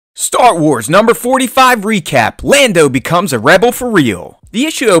Star Wars number 45 recap, Lando becomes a rebel for real. The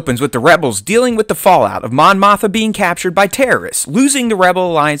issue opens with the rebels dealing with the fallout of Mon Mothma being captured by terrorists. Losing the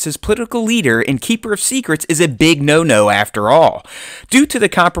Rebel Alliance's political leader and keeper of secrets is a big no-no after all. Due to the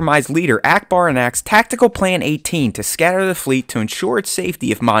compromised leader, Akbar enacts Tactical Plan 18 to scatter the fleet to ensure its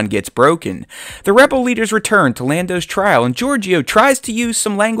safety if Mon gets broken. The rebel leaders return to Lando's trial, and Giorgio tries to use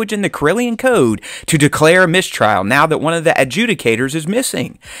some language in the Corellian code to declare a mistrial now that one of the adjudicators is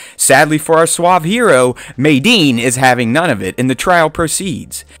missing. Sadly for our suave hero, Maydeen is having none of it, and the trial proceeds.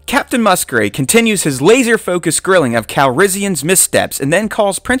 Captain Musgrave continues his laser-focused grilling of Calrissian's missteps and then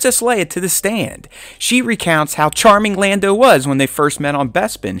calls Princess Leia to the stand. She recounts how charming Lando was when they first met on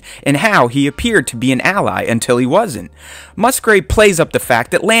Bespin and how he appeared to be an ally until he wasn't. Musgrave plays up the fact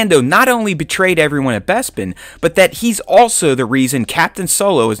that Lando not only betrayed everyone at Bespin, but that he's also the reason Captain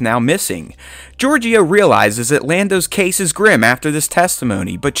Solo is now missing. Giorgio realizes that Lando's case is grim after this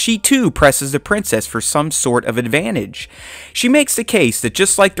testimony, but she too presses the princess for some sort of advantage. She makes the case that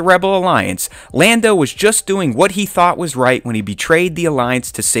just like the Rebel Alliance, Lando was just doing what he thought was right when he betrayed the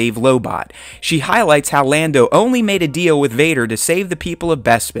Alliance to save Lobot. She highlights how Lando only made a deal with Vader to save the people of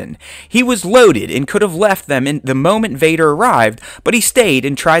Bespin. He was loaded and could have left them in the moment Vader arrived, but he stayed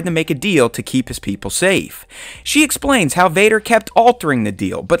and tried to make a deal to keep his people safe. She explains how Vader kept altering the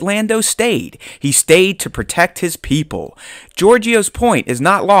deal, but Lando stayed. He stayed to protect his people. Giorgio's point is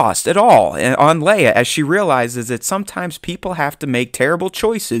not lost at all on Leia as she realizes that sometimes people have to make terrible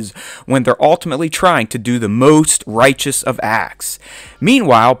choices when they're ultimately trying to do the most righteous of acts.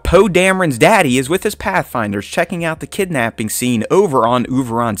 Meanwhile, Poe Dameron's daddy is with his Pathfinders checking out the kidnapping scene over on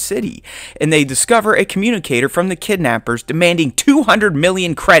Uvaron City, and they discover a communicator from the kidnappers demanding 200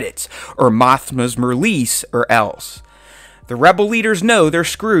 million credits, or Mothma's release, or else. The rebel leaders know they're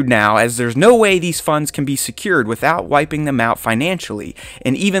screwed now, as there's no way these funds can be secured without wiping them out financially,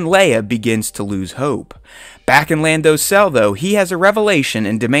 and even Leia begins to lose hope. Back in Lando's cell, though, he has a revelation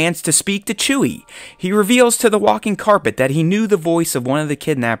and demands to speak to Chewie. He reveals to the walking carpet that he knew the voice of one of the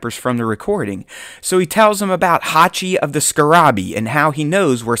kidnappers from the recording, so he tells him about Hachi of the Skarabi and how he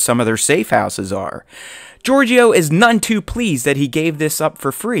knows where some of their safe houses are. Giorgio is none too pleased that he gave this up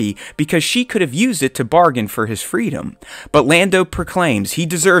for free because she could have used it to bargain for his freedom. But Lando proclaims he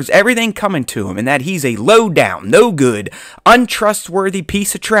deserves everything coming to him and that he's a low-down, no-good, untrustworthy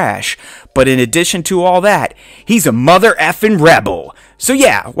piece of trash. But in addition to all that, he's a mother-effing rebel. So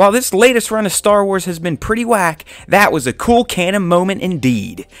yeah, while this latest run of Star Wars has been pretty whack, that was a cool canon moment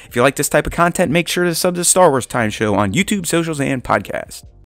indeed. If you like this type of content, make sure to sub to the Star Wars Time Show on YouTube, socials, and podcasts.